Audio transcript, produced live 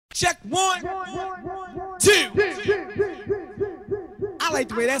Check 1, 2. I like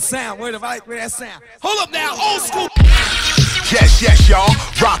the way that sound. Wait up, I like the way that sound. Hold up now, old school. Yes, yes, y'all.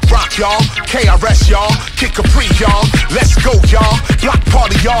 Rock, rock, y'all. KRS, y'all. Kick Capri, y'all. Let's go, y'all. Block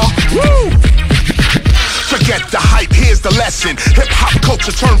party, y'all. Woo! Forget the hype, here's the lesson. Hip-hop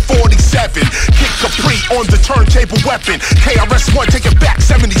culture turned 47. Kick Capri on the turntable weapon. KRS-One, take it back,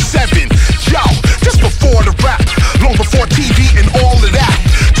 77. Yo, just before the rap, long before TV and all of that.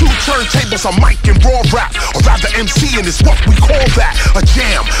 Two turntables, a mic and raw rap. Or rather MCing is what we call that. A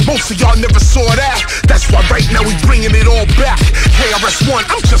jam, most of y'all never saw that. That's why right now we bringing it all back. KRS-One,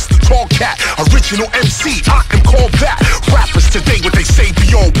 I'm just a tall cat. Original MC, I am called that. Rappers today, what they say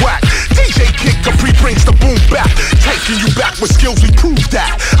beyond whack. DJ Kick Capri brings the boom back, taking you back with skills, we prove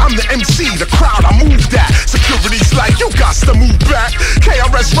that. I'm the MC, the crowd, I move that. Security's like, you got to move back.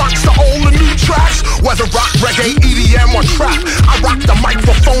 KRS rocks the old and new tracks, whether rock, reggae, EDM or trap. I rock the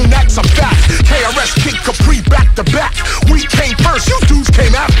microphone, that's a fact. KRS Kick Capri back to back. We came first, you dudes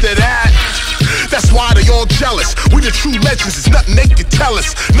came after that. That's why they all jealous. We the true legends, it's nothing they can tell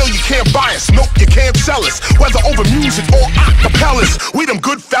us. No, you can't buy us, nope, you can't sell us. Whether over music or acapellas, we them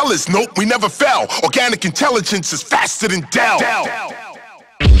good fellas, nope, we never fell. Organic intelligence is faster than Dell.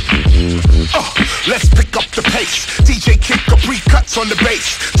 Let's pick up the pace. DJ Kick Capri cuts on the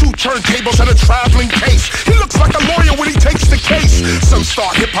bass. Two turntables and a traveling case. He looks like a lawyer when he takes the case. Some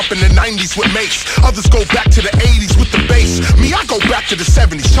start hip-hop in the 90s with Mace. Others go back to the 80s with the bass. Me, I go back to the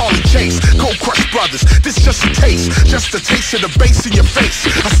 70s, Charlie Chase, Cold Crush Brothers. This just a taste of the bass in your face.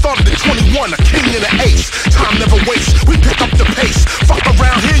 I started at 21, a king and an ace. Time never wastes, we pick up the pace. Fuck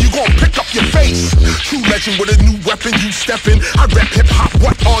around here, you gon' pick up your face. True legend with a new weapon, you steppin'. I rep hip-hop,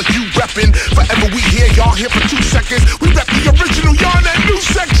 what are you reppin'? Forever we here, y'all here for 2 seconds. We rep the original, y'all in that new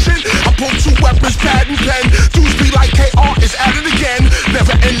section. I pull 2 weapons, pad and pen. Dudes be like KR is at it again.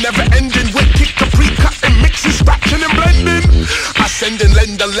 Never end, never ending. With Kick Capri cutting, mixing, scratching and blending. I send and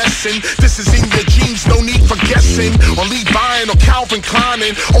lend a lesson. This is in your genes, no need for guessing. Or Levi'in or Calvin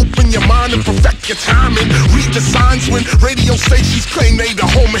Kleinin. Open your mind and perfect your timing. Read the signs when radio stations claim they the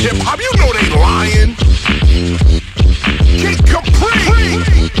home of hip-hop. You know they lying. Kick Capri.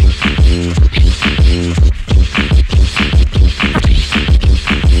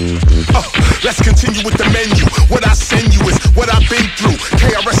 Let's continue with the menu. What I send you is what I've been through.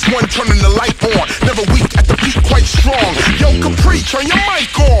 KRS-One turning the light on. Never weak at the beat, quite strong. Yo, Capri, turn your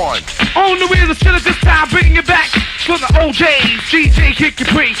mic on. On the wheel instead of this time, bringing it back for the OJs. DJ Kick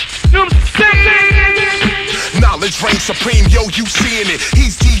Capri. You know what I'm saying? Knowledge reigns supreme, yo, you seeing it.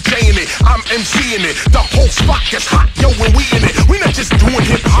 He's DJing it, I'm MCing it. The whole spot gets hot, yo, when we in it. We not just doing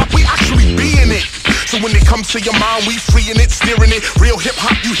hip-hop, we actually being it. So when it comes to your mind, we freeing it, steering it. Real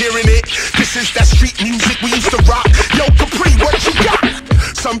hip-hop, you hearing it. This is that street music we used to rock. Yo, Capri, what you got?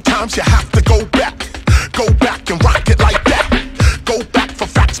 Sometimes you have to go back and rock it like that. Go back for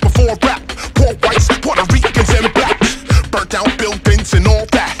facts before rap. Poor whites, Puerto Ricans and blacks. Burnt out buildings and all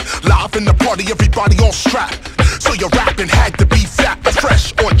that. Live in the party, everybody on strap. So your rapping had to be fat or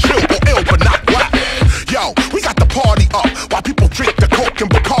fresh or chill or ill, but not whack. Yo, we got the party up while people drink the Coke and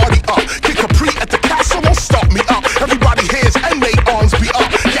Bacardi up. Kick Capri at the castle, won't start me up. Everybody hands and they arms be up.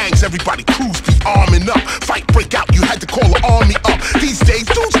 Gangs, everybody crews be arming up. Fight break out, you had to call an army up. These days,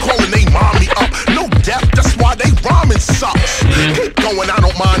 dudes calling they mommy up. No death, that's why they rhyming sucks. Keep going, I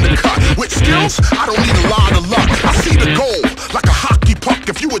don't mind the cut. With skills, I don't need a lot of luck. I see the goal, like a hockey puck.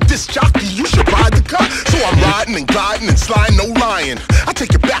 If you a disc jockey, you should ride the cut. So I'm riding and gliding and sliding, no lying. I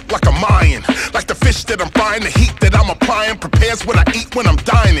take it back like a Mayan. Like the fish that I'm frying, the heat that I'm applying prepares what I eat when I'm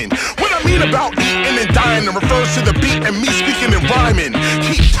dining. What I mean about eating and dining refers to the beat and me speaking and rhyming.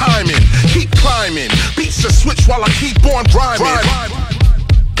 Keep timing, keep climbing. Beats a switch while I keep on rhyming.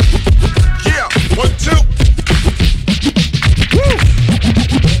 Yeah, 1, 2. Woo!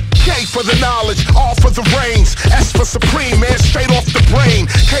 K for the knowledge, R for the reins, S for supreme, man, straight off the brain.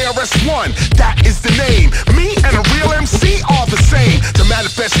 KRS-One, that is the name. Me and a real MC are the same. To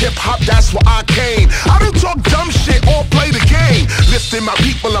manifest hip-hop, that's where I came. I don't talk dumb shit or play the game. Lifting my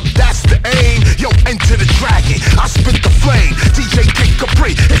people up, that's the aim. Yo, enter the dragon, I spit the flame. DJ Kick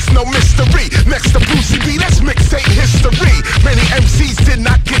Capri, it's no mystery. Next to Brucey B, that's mixtape history. Many MCs did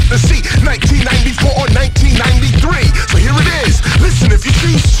not get to see 1994 or 1993. So here it is, listen if you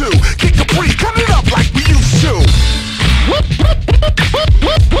choose to. Kick Capri, cut it up like we used to.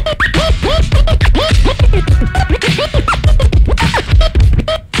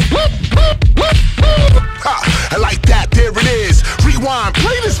 And like that, there it is. Rewind,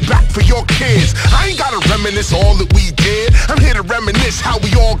 play this back for your kids. I ain't gotta reminisce all that we did. I'm here to reminisce how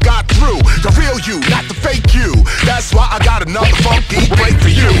we all got through. The real you, not the fake you. That's why I got another funky break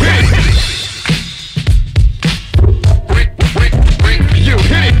for you.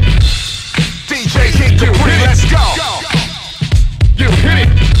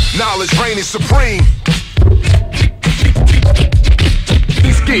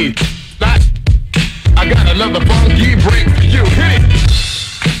 ski. I got another funky break for you. Hit it.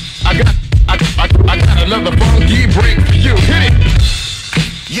 I got another funky break for you. Hit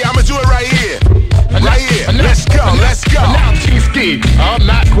it. Yeah, I'ma do it right here. Right here. Let's go, let's go. Now T-Ski, I'm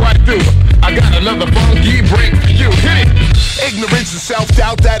not quite through. I got another funky break for you. Hit it. Ignorance and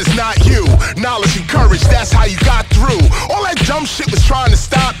self-doubt, that is not you. Knowledge and courage, that's how you got through. All that dumb shit was trying to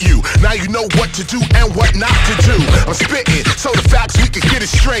stop you. Now you know what to do and what not to do. I'm spitting, so the facts we can get it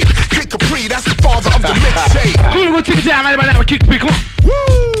straight. Kid Capri, that's the father of the mixtape. We're gonna take it down right now with Kid Capri, come on.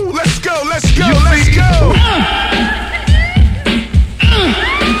 Woo! Let's go, let's go, let's go!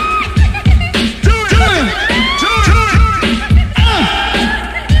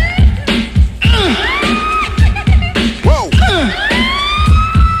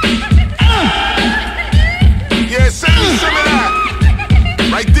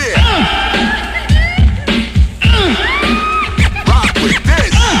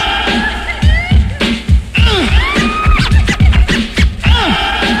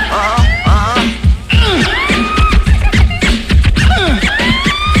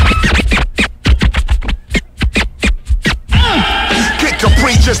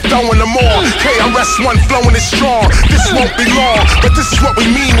 Just throwing them on. KRS-One flowing is strong. This won't be long, but this is what we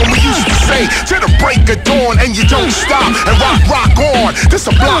mean when we used to say to the break of dawn, and you don't stop and rock on. This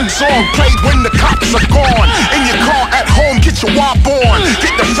a block song played when the cops are gone. In your car at home, get your wop on.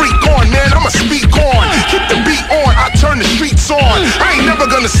 Get the freak on, man, I'ma speak on. Keep the beat on, I turn the streets on. I ain't never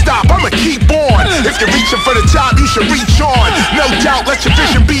gonna stop, I'ma keep on. If you're reaching for the top, you should reach on. No doubt, let your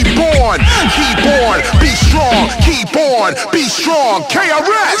vision be born. Keep on, be strong. Keep on, be strong.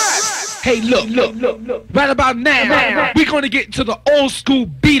 KRS. Hey, look, right about now, we're gonna get to the old school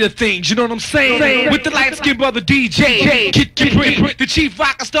beat of things, you know what I'm saying? With the light-skinned brother DJ, Kid Capri, the chief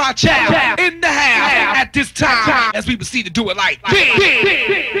rocker star child, in the house at this time, as we proceed to do it like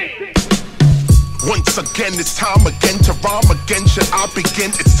this. Once again, it's time again to rhyme again. Should I begin?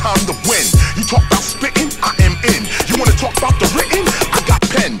 It's time to win. You talk about spitting, I am in. You wanna talk about the written? I got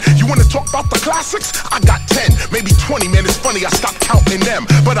pen. You wanna talk about the classics? I got 10, maybe 20, man, it's funny, I stopped counting them.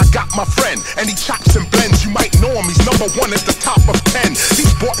 But I got my friend, and he chops and blends. You might know him, he's number 1 at the top of 10.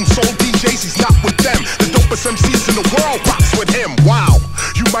 He's bought and sold DJs, he's not with them. The dopest MCs in the world rocks with him, wow.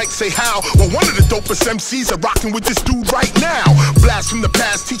 You might say how? Well, one of the dopest MCs are rocking with this dude right now. Blast from the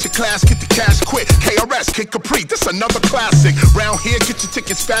past, teach a class, get the cash quick. KRS, Kid Capri, this another classic. Round here, get your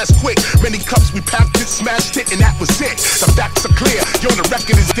tickets fast, quick. Many cups we packed it, smashed it, and that was it. The facts are clear, yo, the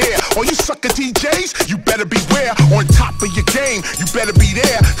record is there. All you sucker DJs, you better beware. On top of your game, you better be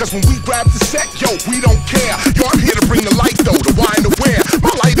there. Cause when we grab the set, yo, we don't care. Yo, I'm here to bring the light though, the wine to wear.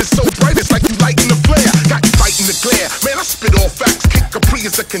 My light is so bright, it's like you lighting the flare. Got you fighting the glare, man, I spit all facts. Kid Capri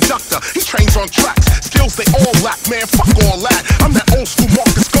is the conductor, he trains on tracks. Skills they all lack, man, fuck all that. I'm that old school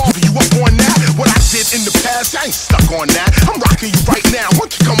Marcus Garvey, you up on that? What I did in the past, I ain't stuck on that. I'm rocking you right now, why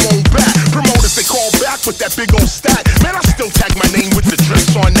don't you come on back? Promoters, they call back with that big old stat. Man, I still tag my name with the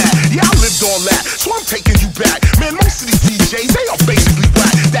drips on that. Yeah, I lived all that, so I'm taking you back. Man, most of these DJs, they are basically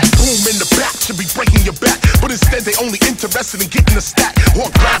whack. That boom in the back should be breaking your back, but instead they only interested in getting a stack or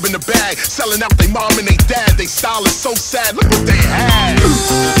grabbing the bag, selling out they mom and they dad. They style is so sad, look what they had.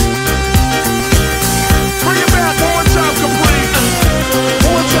 Bring it back one more time, Capri.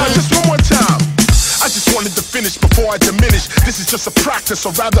 One more time, just one more time. I just wanted to finish before I diminish. This is just a practice,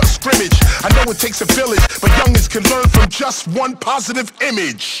 or rather a scrimmage. I know it takes a village, but youngins can learn from just one positive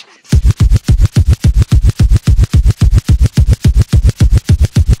image.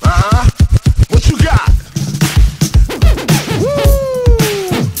 What you got? Woo!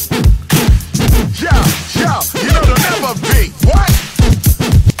 Yo, you know they'll never be. What?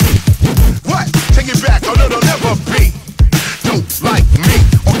 What? Take it back. Oh no, they'll never be. Don't like me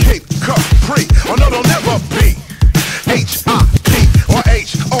or Kid Capri. Oh no, they'll never be. H-I-P or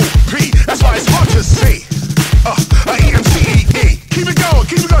H-O-P. That's why it's hard to see. E-M-C-E-E. Keep it going,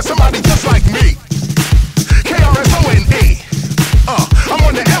 somebody just like me. K-R-S-O-N-E. I'm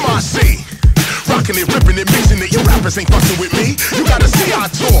on the MIC. Rocking it, ripping it, mixing it. You rappers ain't fucking with me. You gotta see our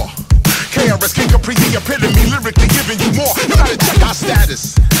tour. KRS, Kid Capri, the epitome, lyrically giving you more. You gotta check our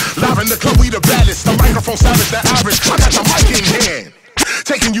status. Live in the club, we the baddest. The microphone savage, the average. I got the mic in hand.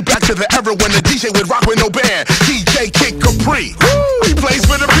 Taking you back to the era when the DJ would rock with no band. DJ Kid Capri. He plays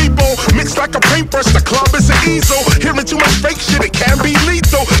for the people, mixed like a paintbrush. The club is an easel. Hearing too much fake shit, it can be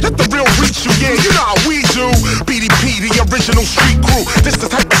lethal. Let the real reach you, yeah, you know how we do. BDP, the original street crew. This the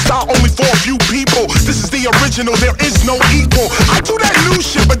type of style only for a few people. This is the original, there is no equal. I do that new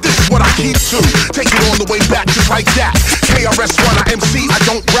shit, but this is what I keep to. Take it all the way back, just like that. KRS-One, I MC, I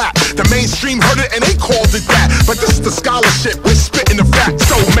don't rap. The mainstream heard it and they called it that. But this is the scholarship, we're spitting the facts.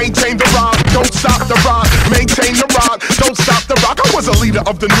 So leader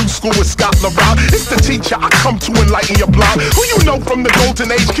of the new school with Scott LaRock. It's the teacher, I come to enlighten your block. Who you know from the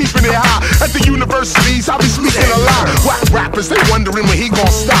golden age, keeping it high? At the universities, I be speaking a lot. Whack rappers, they wondering when he gon'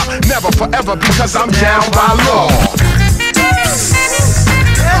 stop. Never, forever, because I'm down by law.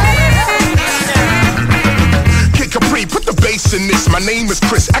 Capri, put the bass in this. My name is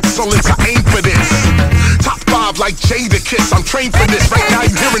Chris, excellence, I aim for this. Top 5 like Jada Kiss, I'm trained for this. Right now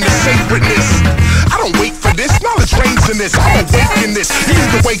you hearing the sacredness. I don't wait for this, knowledge reigns in this. I'm awaken this, you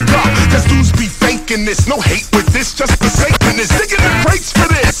need to wake up, cause dudes be faking this. No hate with this, just forsaking this. Digging the crates for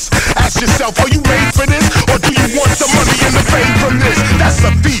this. Ask yourself, are you made for this? Or do you want the money and the fame from this? That's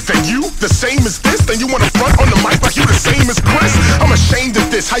a thief, and you the same as this? Then you wanna front on the mic like you the same as Chris? I'm ashamed of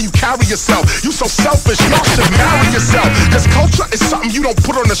this, how you carry yourself. You so selfish, y'all should marry yourself. Cause culture is something you don't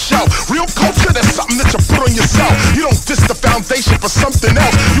put on the shelf. Real culture, that's something that you put on yourself. You don't diss the foundation for something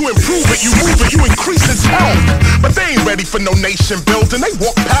else. You improve it, you move it, you increase its health. But they ain't ready for no nation building. They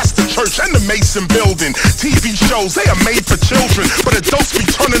walk past the church and the Mason building. TV shows, they are made for children, but adults be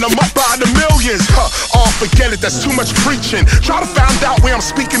turning them up by the millions. Oh, forget it, that's too much preaching. Try to find out where I'm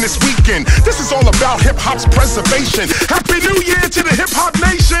speaking this weekend. This is all about hip-hop's preservation. Happy New Year to the hip-hop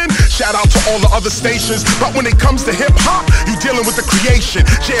nation. Shout out to all the other stations, but when it comes to hip-hop, you dealing with the creation.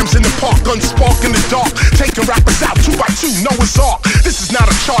 Jams in the park, guns spark in the dark. Taking rappers out 2 by 2, Noah's Ark. This is not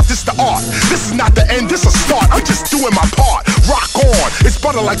a chart, this the art. This is not the end, this a start. I'm just doing my part. Rock on, it's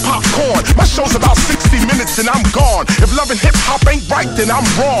butter like popcorn. My show's about 60 minutes and I'm gone. If loving hip-hop ain't right, then I'm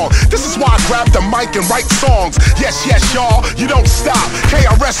wrong. This is why I grab the mic and write songs. Yes, yes, y'all, you don't stop.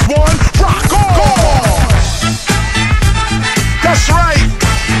 KRS-One, rock on! That's right.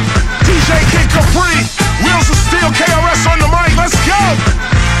 DJ Kid Capri, wheels of steel, KRS on the mic, let's go!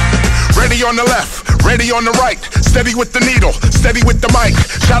 Ready on the left, ready on the right. Steady with the needle, steady with the mic.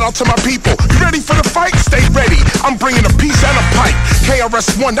 Shout out to my people, you ready for the fight? Stay ready, I'm bringing a piece and a pipe.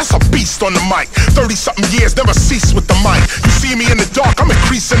 KRS-One, that's a beast on the mic. 30-something years, never cease with the mic. You see me in the dark, I'm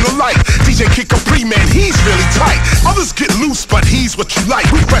increasing the light. DJ Kid Capri, man, he's really tight. Others get loose, but he's what you like.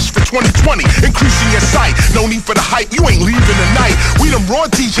 We fresh for 2020, increasing your sight. No need for the hype, you ain't leaving tonight. We them raw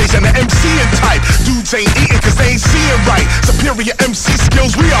DJs and the MCing type. Dudes ain't eating cause they ain't seeing right. Superior MC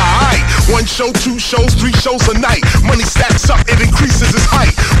skills, we alright. 1 show, 2 shows, 3 shows a night. Money stacks up, it increases its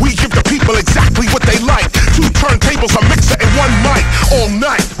height. We give the people exactly what they like. 2 turntables, a mixer, and 1 mic. All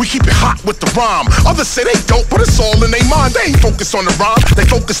night, we keep it hot with the rhyme. Others say they don't, but it's all in their mind. They ain't focused on the rhyme, they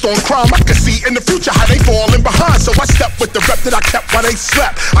focused on crime. I can see in the future how they falling behind. So I step with the rep that I kept while they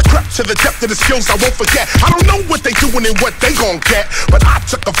slept. I crept to the depth of the skills I won't forget. I don't know what they doing and what they gon' get, but I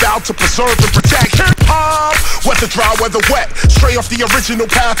took a vow to preserve and protect hip-hop. Whether dry, whether wet, stray off the original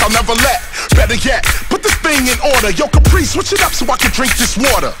path I'll never let. Better yet, put this thing in order. Yo, Capri, switch it up so I can drink this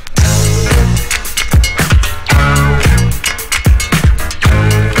water.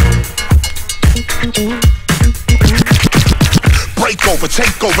 Breakover,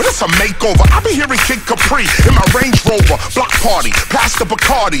 takeover, this a makeover. I be hearing Kid Capri in my Range Rover. Block party, past the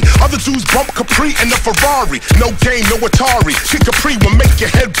Bacardi. Other dudes bump Capri in the Ferrari. No game, no Atari. Kid Capri will make your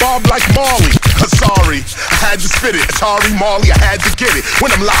head bob like Marley. Sorry, I had to spit it. Atari, Marley, I had to get it.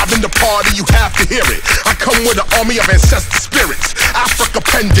 When I'm live in the party, you have to hear it. I come with an army of ancestor spirits. Africa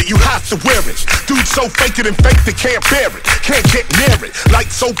pendant, you have to wear it. Dudes so fake it and fake they can't bear it. Can't get near it. Light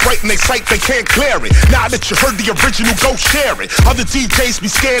so bright in they sight they can't clear it. Now that you heard the original, go share it. Other DJs be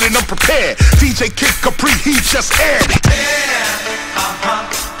scared and unprepared. DJ Kid Capri, he just aired it. Yeah,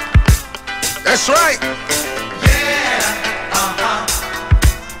 That's right. Yeah,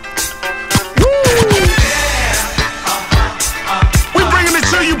 Woo! We bringing it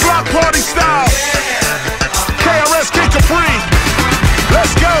to you block party style. KRS Kid Capri.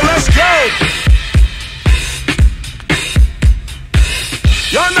 Let's go, let's go.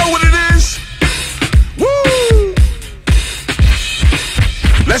 Y'all know what it is. Woo!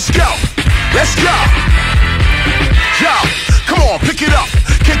 Let's go, let's go. Yo, come on, pick it up.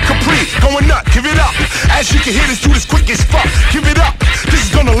 Kid Capri, going nut, give it up. As you can hear, this dude is quick as fuck. Give it up, this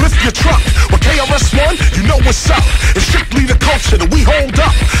is gonna lift your truck. With KRS-One, you know what's up. It's strictly the culture that we hold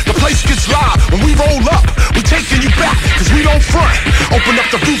up. The place gets live when we roll up. We taking you back, cause we don't front. Open up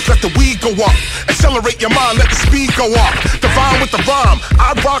the roof, let the weed go up. Accelerate your mind, let the speed go up. Divine with the rhyme,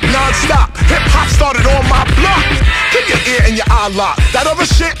 I rock non-stop. Hip-hop started on my block. Keep your ear and your eye locked. That other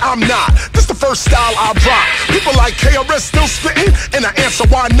shit, I'm not. This the first style I rock. People like KRS still spitting, and I answer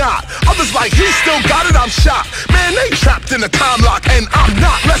why not. Others like he still got it, I'm shocked. Man, they trapped in a time lock, and I'm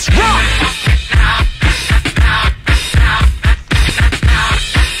not. Let's rock.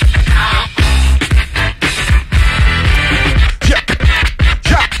 Yeah,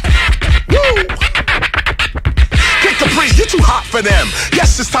 yeah, woo. Kid Capri, you're too hot for them.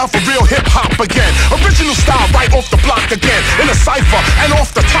 it's time for real hip hop again. Original style right off the block again. In a cypher and off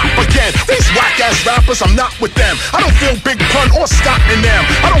the top again. These whack ass rappers, I'm not with them. I don't feel Big Pun or Scott in them.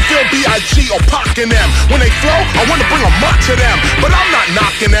 I don't feel B.I.G. or Pac in them. When they flow, I wanna bring a mark to them. But I'm not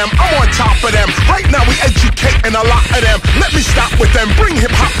knocking them, I'm on top of them. Right now we educating a lot of them. Let me stop with them, bring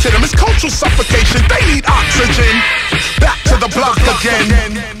hip hop to them. It's cultural suffocation, they need oxygen. Back to the block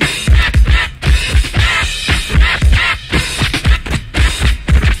again.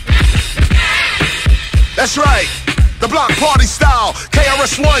 That's right, the block party style.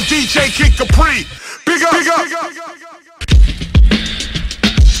 KRS-One, DJ Kid Capri. Big up, big up, big up, big up.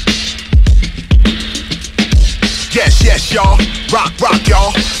 Yes, yes, y'all. Rock, rock,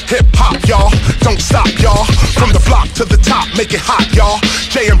 y'all. Hip hop, y'all. Don't stop, y'all. From the block to the top, make it hot, y'all.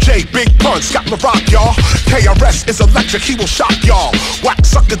 JMJ, Big Pun, Scott LaRock, y'all. KRS is electric, he will shock y'all. Whack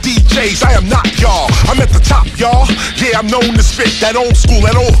sucker DJs, I am not y'all. I'm at the top, y'all. Yeah, I'm known to spit that old school,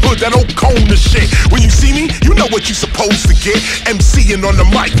 that old hood, that old cone of shit. When you see me, you know what you supposed to get. MCing on the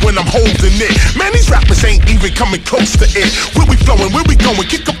mic when I'm holding it. Man, these rappers ain't even coming close to it. Where we flowing, where we going?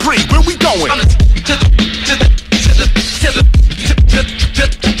 Kid Capri, where we going?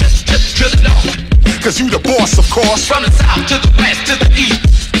 Cause you the boss, of course. From the south to the west to the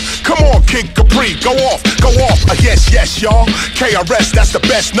east. Come on, Kid Capri, go off, yes, yes, y'all. KRS, that's the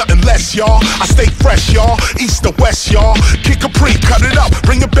best, nothing less, y'all. I stay fresh, y'all, east to west, y'all. Kid Capri, cut it up,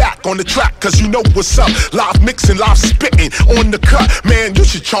 bring it back on the track, cause you know what's up. Live mixing, live spitting, on the cut. Man, you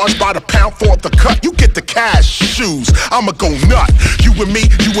should charge by the pound for the cut. You get the cash, shoes, I'ma go nut. You and me,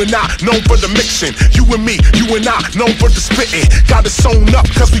 you and I, known for the mixing. You and me, you and I, known for the spitting. Got it sewn up,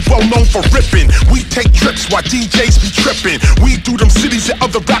 cause we well known for ripping. We take trips while DJs be tripping. We do them cities that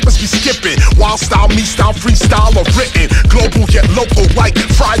other rappers be skipping. Wild style, me style, freestyle or written. Global yet local like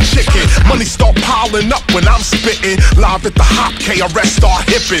fried chicken. Money start piling up when I'm spitting. Live at the hop, KRS start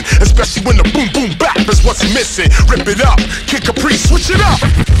hipping. Especially when the boom boom bap is what's missing. Rip it up, Kid Capri, switch it up.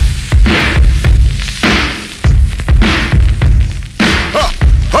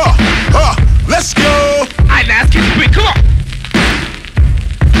 Let's go. Alright, now Kid Capri, come on.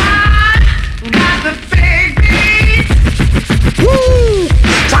 Woo!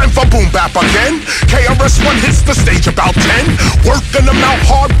 Time for boom bap again. KRS-One hits the stage about 10. Working them out,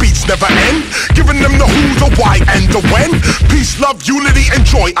 hard beats never end. Giving them the who, the why, and the when. Peace, love, unity, and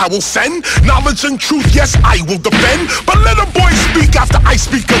joy I will send. Knowledge and truth, yes, I will defend. But let a boy speak after I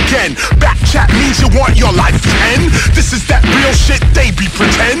speak again. Back chat means you want your life to end. This is that real shit they be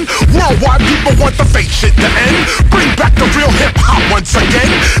pretend. Worldwide people want the fake shit to end. Bring back the real hip-hop once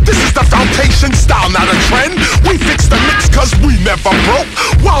again. This is the foundation style, not a trend. We fix the mix cause we never broke.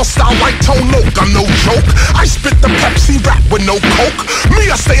 Wild style like Tone Loc, I'm no joke. I spit the Pepsi rap with no coke. Me,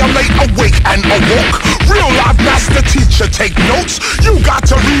 I stay late awake and awoke. Real live master teacher, take notes. You got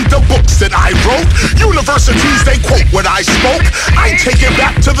to read the books that I wrote. Universities, they quote what I spoke. I take it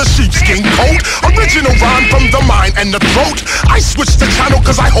back to the sheepskin coat. Original rhyme from the mind and the throat. I switch the channel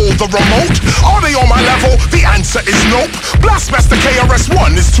cause I hold the remote. Are they on my level? The answer is nope. Blastmaster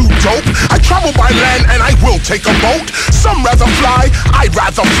KRS-One is too dope. I travel by land and I will take a boat. Some rather fly, I'd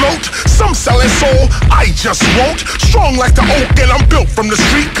rather float. Some selling soul, I just won't. Strong like the oak and I'm built from the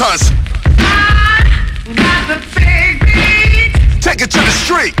street cause I got the big beat. Take it to the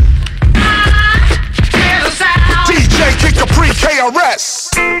street. DJ Kid Capri,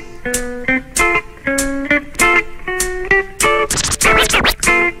 KRS.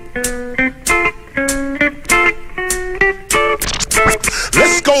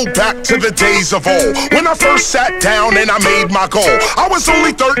 Let's go back to the days of old, when I first sat down and I made my goal. I was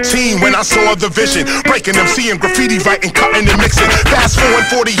only 13 when I saw the vision, breaking MC and graffiti, writing, cutting and mixing. Fast forward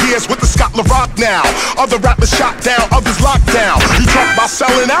 40 years with the Scott LaRock now. Other rappers shot down, others locked down. You talk about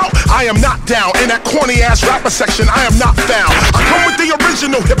selling out? I am not down. In that corny ass rapper section, I am not found. I come with the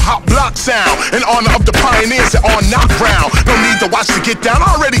original hip hop block sound, in honor of the pioneers that are not round. No need to watch to get down,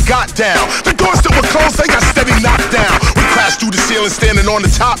 I already got down. The doors that were closed, they got steady knocked down. We crashed through the ceiling, standing on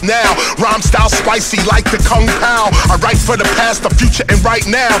the top now. Rhyme style spicy like the Kung Pao. I write for the past, the future, and right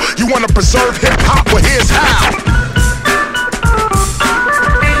now. You wanna preserve hip hop? Well, here's how.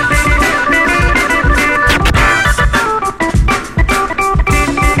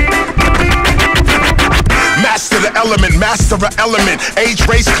 Master an element. Age,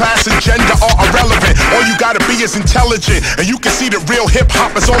 race, class, and gender are irrelevant. All you gotta be is intelligent, and you can see that real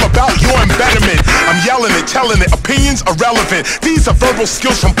hip-hop is all about your embetterment. I'm yelling it, telling it, opinions irrelevant. These are verbal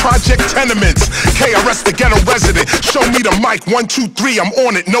skills from Project Tenements. KRS the ghetto resident, show me the mic, 1, 2, 3, I'm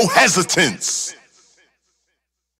on it, no hesitance.